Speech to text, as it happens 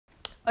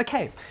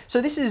Okay,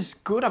 so this is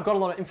good. I've got a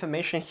lot of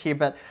information here,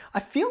 but I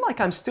feel like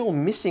I'm still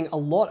missing a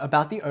lot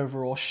about the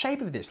overall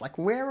shape of this. Like,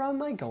 where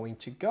am I going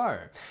to go?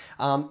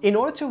 In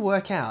order to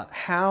work out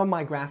how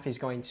my graph is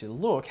going to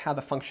look, how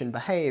the function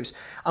behaves,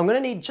 I'm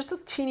going to need just a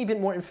teeny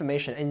bit more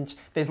information. And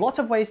there's lots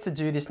of ways to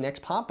do this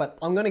next part, but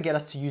I'm going to get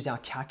us to use our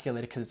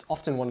calculator because it's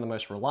often one of the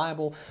most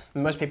reliable.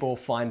 And most people will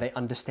find they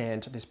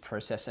understand this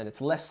process and it's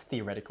less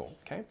theoretical,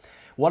 okay?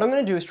 What I'm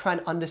going to do is try and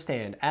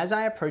understand, as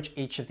I approach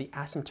each of the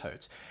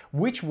asymptotes,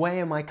 which way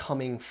am I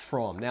coming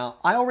from? Now,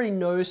 I already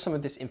know some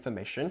of this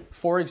information.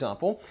 For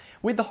example,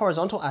 with the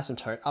horizontal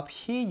asymptote, up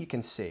here you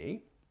can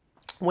see,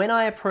 when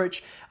I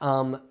approach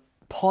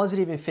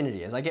positive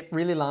infinity, as I get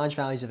really large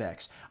values of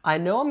x, I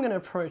know I'm going to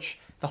approach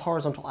the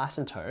horizontal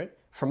asymptote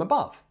from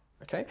above.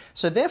 Okay,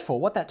 so therefore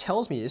what that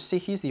tells me is, see,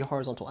 here's the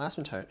horizontal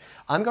asymptote.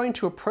 I'm going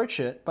to approach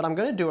it, but I'm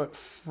going to do it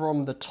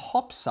from the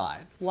top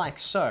side, like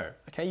so.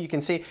 Okay, you can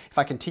see if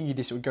I continue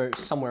this, it would go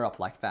somewhere up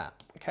like that.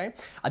 Okay,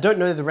 I don't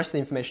know the rest of the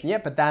information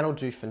yet, but that'll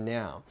do for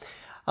now.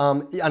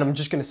 And I'm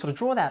just going to sort of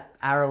draw that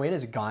arrow in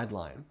as a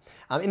guideline.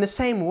 In the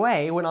same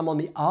way, when I'm on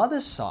the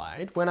other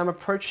side, when I'm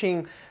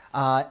approaching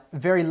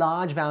very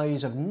large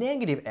values of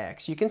negative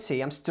x, you can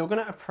see I'm still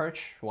going to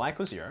approach y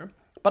equals 0.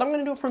 But I'm going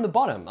to do it from the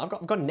bottom. I've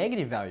got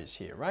negative values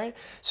here, right?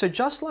 So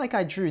just like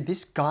I drew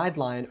this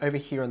guideline over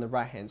here on the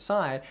right-hand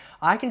side,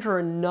 I can draw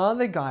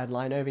another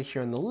guideline over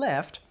here on the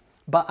left,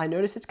 but I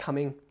notice it's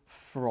coming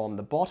from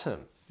the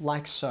bottom,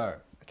 like so,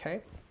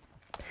 okay?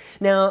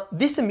 Now,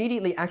 this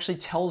immediately actually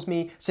tells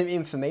me some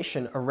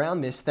information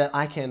around this that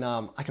I can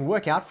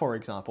work out, for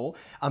example,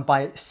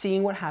 by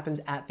seeing what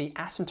happens at the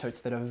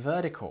asymptotes that are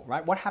vertical,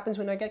 right? What happens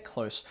when I get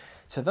close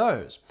to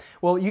those?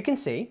 Well, you can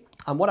see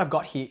what I've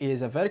got here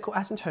is a vertical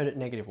asymptote at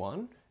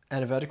 -1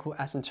 and a vertical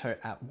asymptote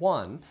at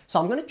 1. So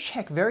I'm going to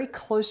check very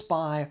close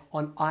by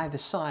on either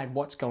side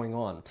what's going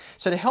on.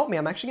 So to help me,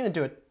 I'm actually going to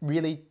do a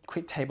really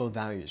quick table of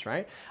values,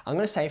 right? I'm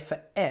going to say for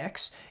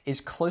x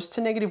is close to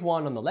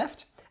 -1 on the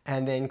left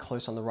and then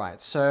close on the right.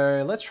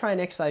 So let's try an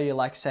x value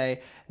like,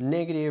 say,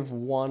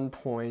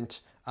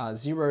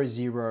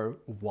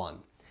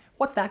 -1.001.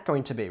 What's that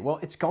going to be? Well,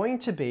 it's going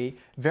to be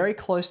very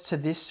close to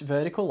this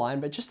vertical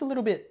line, but just a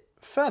little bit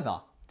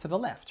further to the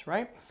left,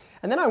 right?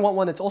 And then I want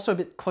one that's also a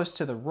bit close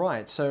to the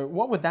right. So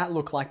what would that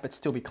look like but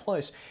still be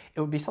close? It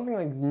would be something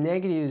like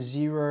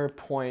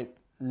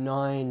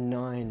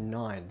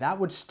 -0.999. That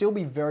would still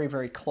be very,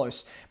 very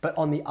close, but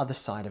on the other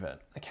side of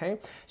it, okay?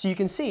 So you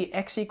can see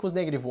x equals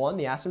 -1,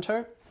 the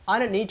asymptote. I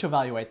don't need to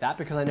evaluate that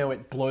because I know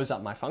it blows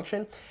up my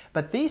function.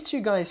 But these two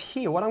guys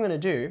here, what I'm going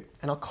to do,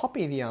 and I'll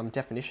copy the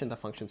definition of the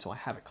function so I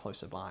have it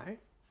closer by.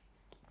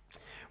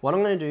 What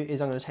I'm going to do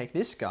is I'm going to take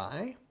this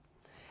guy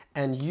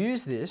and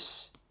use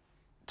this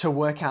to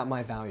work out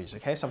my values,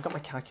 okay? So I've got my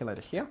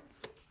calculator here.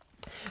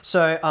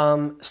 So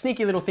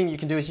sneaky little thing you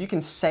can do is you can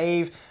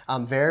save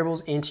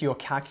variables into your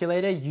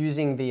calculator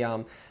using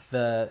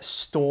the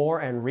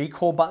store and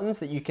recall buttons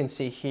that you can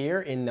see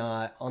here in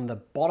on the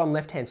bottom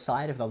left-hand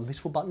side of the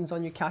little buttons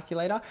on your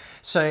calculator.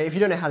 So if you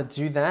don't know how to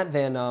do that,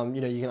 then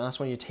you know, you can ask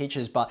one of your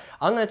teachers. But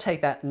I'm going to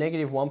take that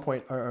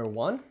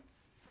 -1.001.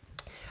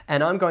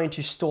 And I'm going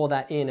to store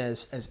that in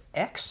as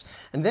x.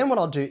 And then what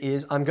I'll do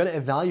is I'm going to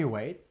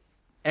evaluate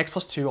x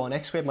plus 2 on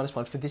x squared minus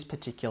 1 for this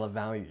particular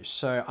value.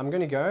 So I'm going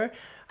to go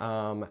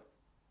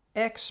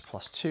x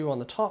plus 2 on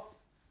the top,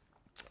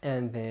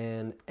 and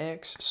then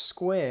x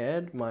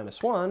squared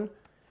minus 1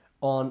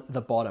 on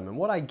the bottom. And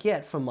what I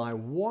get for my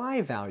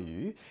y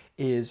value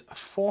is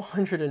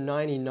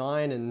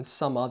 499 and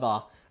some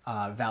other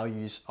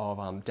values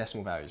of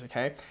decimal values,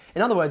 okay?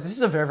 In other words, this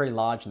is a very, very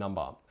large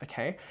number,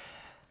 okay?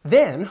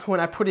 Then,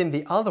 when I put in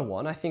the other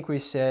one, I think we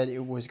said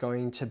it was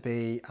going to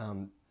be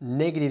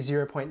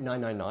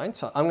 -0.999.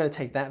 So I'm going to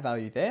take that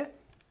value there.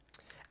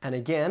 And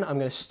again, I'm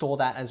going to store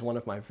that as one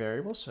of my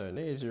variables. So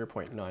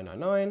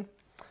 -0.999.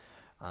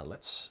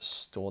 Let's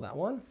store that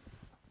one.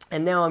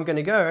 And now I'm going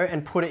to go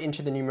and put it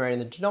into the numerator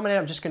and the denominator.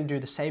 I'm just going to do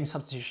the same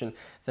substitution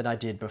that I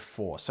did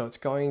before. So it's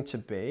going to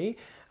be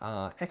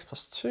x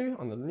plus 2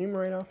 on the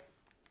numerator,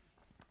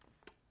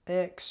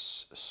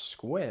 x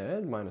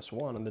squared minus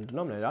 1 on the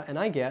denominator, and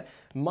I get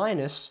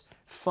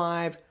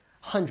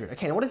 -500.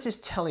 Okay, now what is this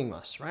telling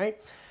us,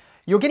 right?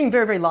 You're getting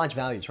very, very large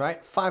values,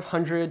 right?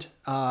 500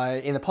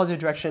 in the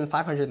positive direction,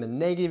 500 in the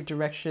negative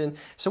direction.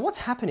 So what's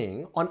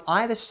happening on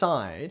either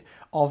side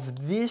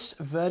of this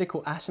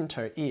vertical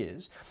asymptote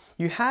is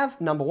you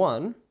have, number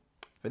one,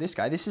 for this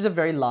guy, this is a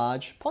very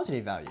large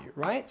positive value,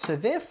 right? So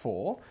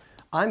therefore,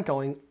 I'm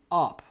going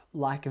up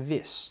like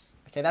this.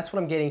 Okay, that's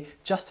what I'm getting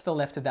just to the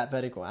left of that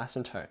vertical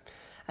asymptote.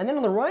 And then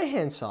on the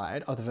right-hand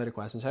side of the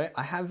vertical asymptote,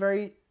 I have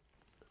very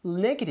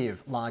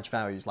negative large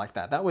values like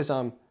that. That was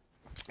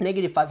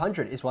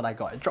 -500 is what I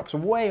got. It drops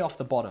way off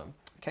the bottom.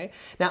 Okay,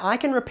 now I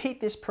can repeat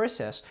this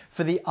process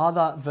for the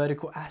other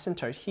vertical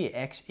asymptote here,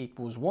 x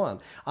equals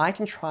 1. I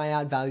can try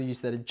out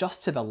values that are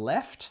just to the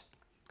left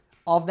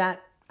of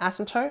that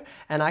asymptote,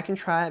 and I can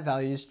try out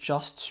values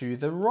just to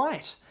the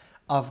right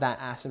of that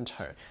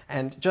asymptote.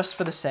 And just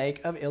for the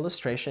sake of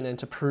illustration and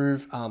to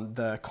prove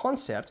the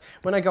concept,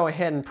 when I go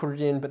ahead and put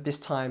it in, but this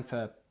time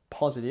for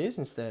positives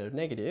instead of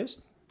negatives,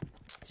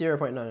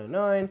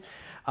 0.999,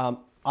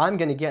 I'm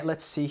going to get,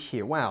 let's see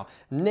here, wow,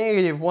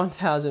 negative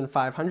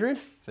 1,500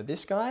 for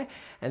this guy.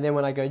 And then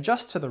when I go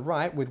just to the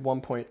right with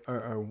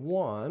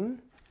 1.001,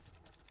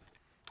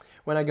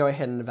 when I go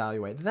ahead and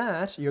evaluate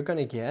that, you're going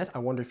to get, I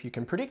wonder if you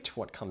can predict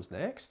what comes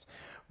next,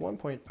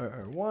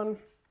 1.001.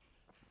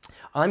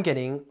 I'm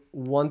getting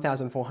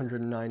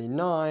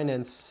 1,499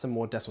 and some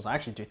more decimals. I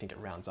actually do think it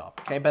rounds up,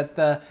 okay? But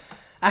the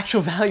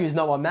actual value is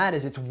not what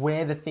matters, it's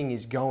where the thing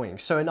is going.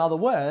 So in other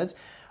words,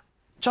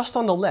 just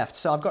on the left,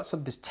 so I've got sort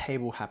of this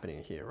table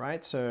happening here,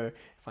 right? So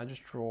if I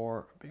just draw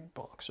a big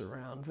box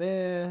around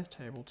there,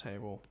 table,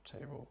 table,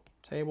 table,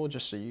 table,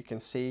 just so you can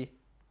see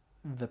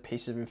the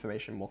piece of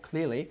information more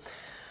clearly.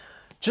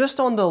 Just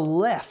on the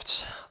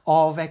left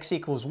of x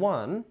equals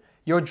 1,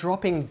 you're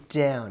dropping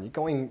down,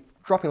 you're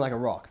dropping like a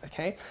rock,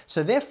 okay?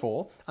 So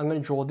therefore, I'm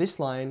going to draw this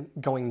line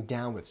going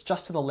downwards,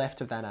 just to the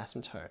left of that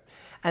asymptote.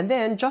 And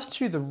then just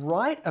to the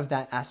right of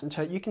that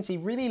asymptote, you can see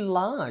really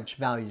large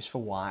values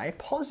for y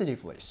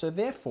positively. So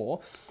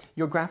therefore,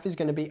 your graph is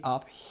going to be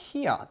up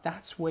here.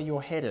 That's where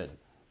you're headed.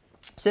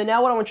 So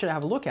now what I want you to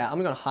have a look at,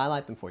 I'm going to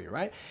highlight them for you,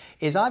 right?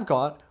 Is I've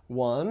got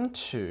 1,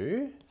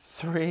 2,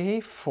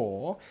 3,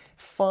 4,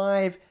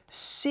 5,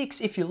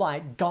 6, if you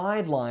like,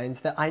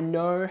 guidelines that I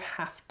know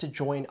have to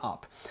join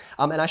up.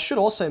 And I should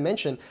also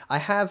mention, I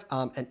have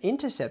an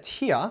intercept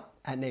here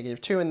at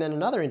 -2 and then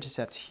another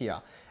intercept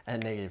here at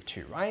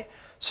 -2, right?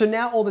 So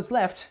now all that's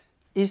left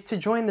is to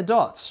join the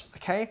dots,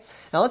 okay?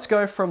 Now let's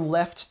go from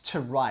left to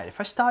right. If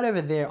I start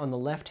over there on the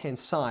left-hand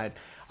side,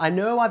 I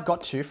know I've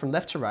got to, from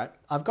left to right,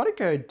 I've got to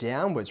go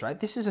downwards, right?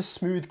 This is a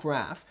smooth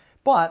graph,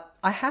 but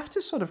I have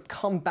to sort of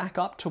come back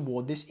up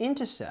toward this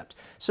intercept.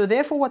 So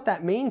therefore what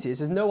that means is,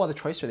 there's no other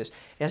choice for this.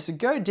 It has to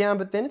go down,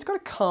 but then it's got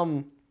to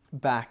come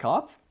back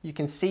up. You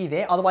can see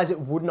there, otherwise it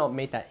would not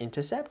meet that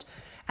intercept.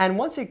 And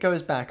once it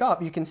goes back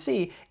up, you can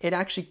see it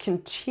actually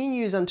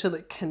continues until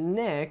it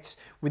connects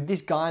with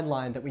this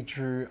guideline that we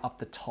drew up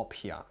the top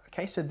here.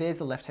 Okay, so there's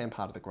the left-hand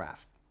part of the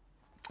graph.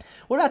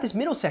 What about this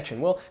middle section?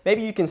 Well,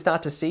 maybe you can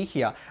start to see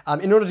here,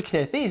 in order to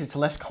connect these, it's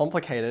less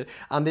complicated.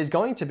 There's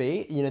going to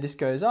be, this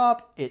goes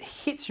up, it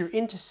hits your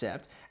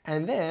intercept,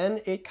 and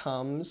then it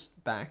comes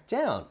back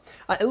down.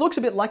 It looks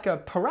a bit like a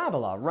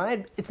parabola,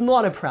 right? It's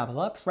not a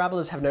parabola.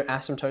 Parabolas have no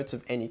asymptotes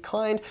of any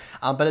kind,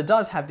 but it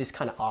does have this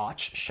kind of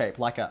arch shape,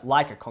 like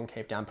a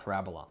concave down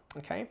parabola,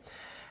 okay?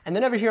 And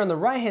then over here on the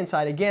right-hand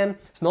side, again,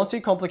 it's not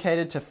too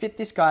complicated. To fit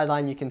this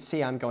guideline, you can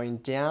see I'm going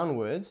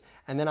downwards,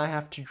 and then I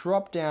have to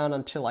drop down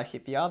until I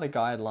hit the other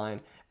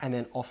guideline, and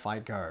then off I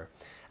go.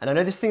 And I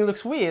know this thing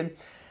looks weird,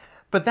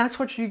 but that's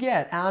what you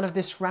get out of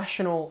this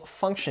rational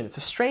function. It's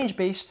a strange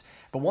beast,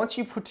 but once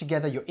you put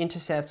together your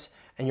intercepts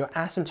and your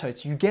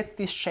asymptotes, you get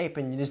this shape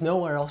and there's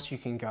nowhere else you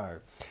can go.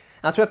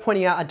 That's worth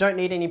pointing out, I don't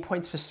need any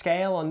points for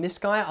scale on this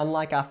guy,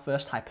 unlike our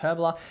first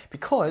hyperbola,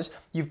 because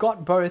you've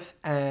got both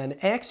an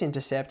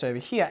x-intercept over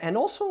here and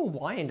also a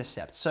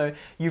y-intercept. So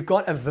you've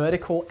got a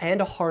vertical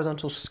and a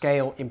horizontal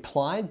scale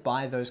implied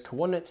by those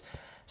coordinates,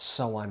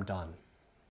 so I'm done.